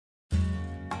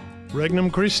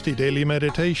Regnum Christi Daily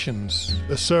Meditations,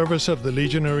 the service of the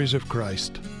Legionaries of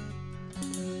Christ.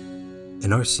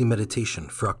 An RC Meditation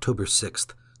for October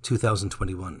 6th,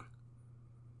 2021,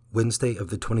 Wednesday of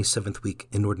the 27th week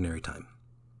in Ordinary Time.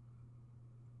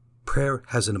 Prayer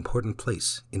has an important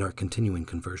place in our continuing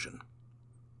conversion.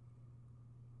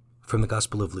 From the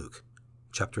Gospel of Luke,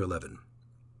 chapter 11.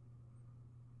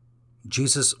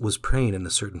 Jesus was praying in a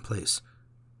certain place,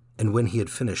 and when he had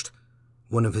finished,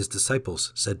 one of his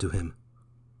disciples said to him,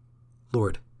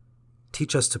 "Lord,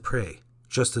 teach us to pray,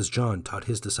 just as John taught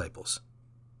his disciples."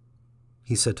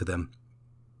 He said to them,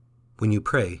 "When you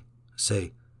pray,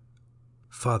 say,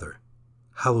 'Father,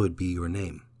 hallowed be your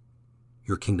name.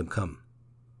 Your kingdom come.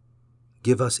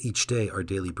 Give us each day our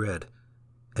daily bread,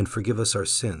 and forgive us our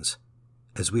sins,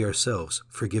 as we ourselves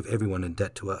forgive everyone in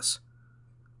debt to us.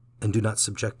 And do not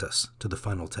subject us to the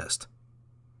final test."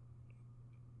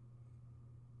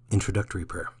 Introductory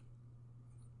Prayer.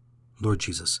 Lord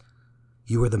Jesus,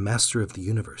 you are the master of the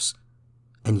universe,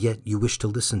 and yet you wish to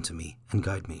listen to me and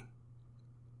guide me.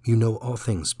 You know all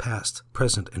things past,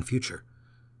 present, and future,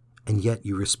 and yet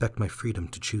you respect my freedom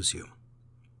to choose you.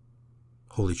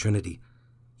 Holy Trinity,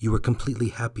 you are completely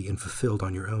happy and fulfilled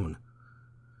on your own,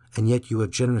 and yet you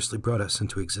have generously brought us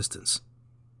into existence.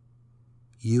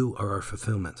 You are our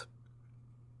fulfillment.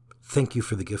 Thank you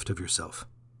for the gift of yourself.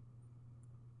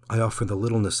 I offer the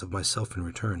littleness of myself in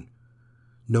return,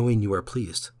 knowing you are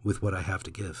pleased with what I have to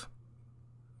give.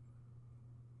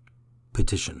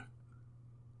 Petition.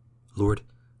 Lord,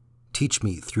 teach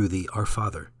me through the Our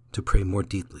Father to pray more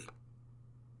deeply.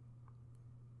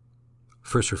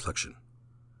 First reflection.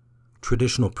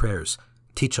 Traditional prayers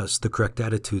teach us the correct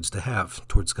attitudes to have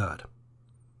towards God.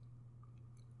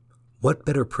 What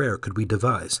better prayer could we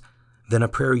devise than a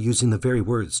prayer using the very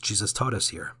words Jesus taught us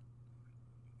here?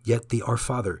 Yet the Our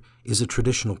Father is a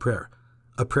traditional prayer,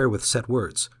 a prayer with set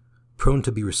words, prone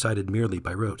to be recited merely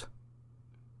by rote.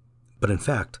 But in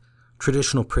fact,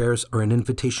 traditional prayers are an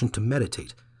invitation to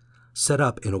meditate, set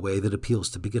up in a way that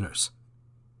appeals to beginners.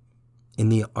 In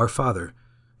the Our Father,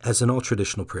 as in all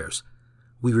traditional prayers,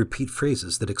 we repeat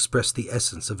phrases that express the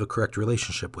essence of a correct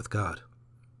relationship with God.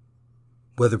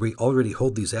 Whether we already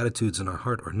hold these attitudes in our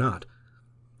heart or not,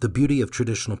 the beauty of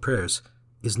traditional prayers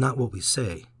is not what we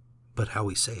say, but how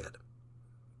we say it.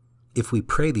 If we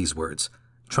pray these words,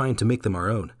 trying to make them our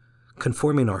own,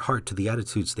 conforming our heart to the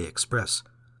attitudes they express,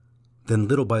 then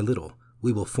little by little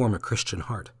we will form a Christian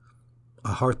heart,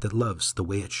 a heart that loves the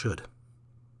way it should.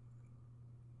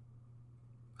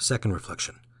 Second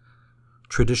reflection.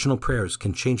 Traditional prayers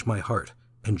can change my heart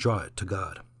and draw it to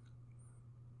God.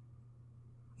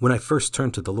 When I first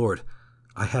turned to the Lord,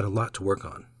 I had a lot to work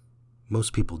on.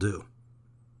 Most people do.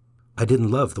 I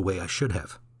didn't love the way I should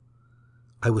have.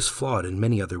 I was flawed in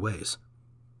many other ways.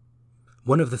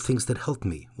 One of the things that helped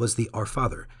me was the Our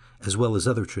Father, as well as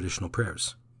other traditional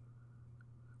prayers.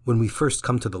 When we first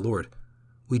come to the Lord,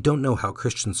 we don't know how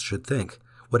Christians should think,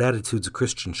 what attitudes a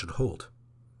Christian should hold.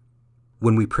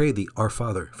 When we pray the Our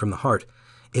Father from the heart,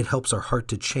 it helps our heart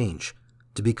to change,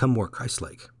 to become more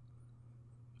Christ-like.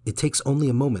 It takes only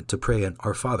a moment to pray an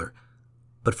Our Father,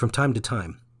 but from time to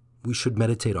time, we should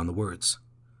meditate on the words.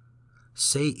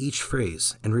 Say each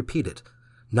phrase and repeat it,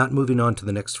 not moving on to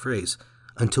the next phrase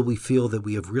until we feel that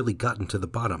we have really gotten to the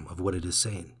bottom of what it is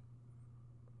saying.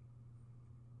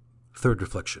 Third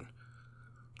reflection.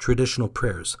 Traditional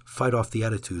prayers fight off the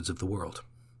attitudes of the world.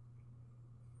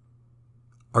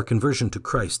 Our conversion to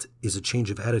Christ is a change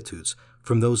of attitudes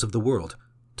from those of the world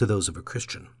to those of a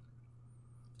Christian.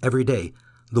 Every day,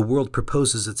 the world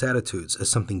proposes its attitudes as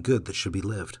something good that should be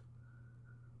lived.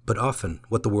 But often,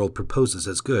 what the world proposes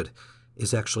as good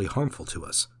is actually harmful to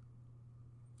us.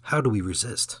 How do we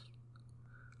resist?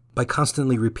 By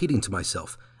constantly repeating to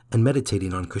myself and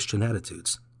meditating on Christian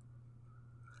attitudes.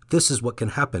 This is what can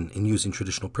happen in using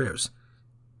traditional prayers.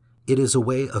 It is a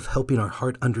way of helping our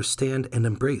heart understand and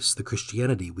embrace the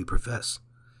Christianity we profess.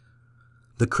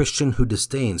 The Christian who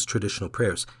disdains traditional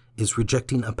prayers is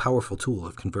rejecting a powerful tool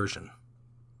of conversion.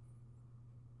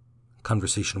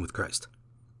 Conversation with Christ.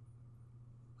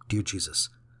 Dear Jesus,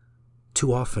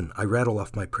 too often I rattle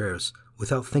off my prayers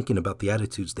without thinking about the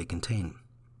attitudes they contain.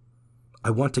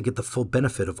 I want to get the full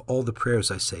benefit of all the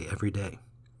prayers I say every day.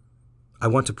 I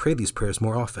want to pray these prayers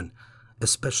more often,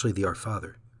 especially the Our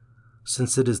Father,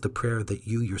 since it is the prayer that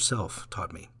you yourself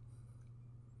taught me.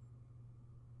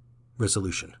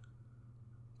 Resolution.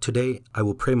 Today I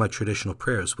will pray my traditional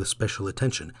prayers with special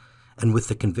attention and with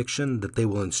the conviction that they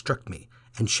will instruct me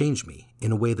and change me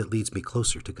in a way that leads me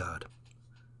closer to God.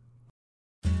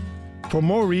 For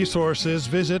more resources,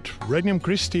 visit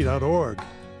regnumchristi.org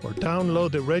or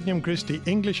download the Regnum Christi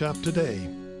English app today.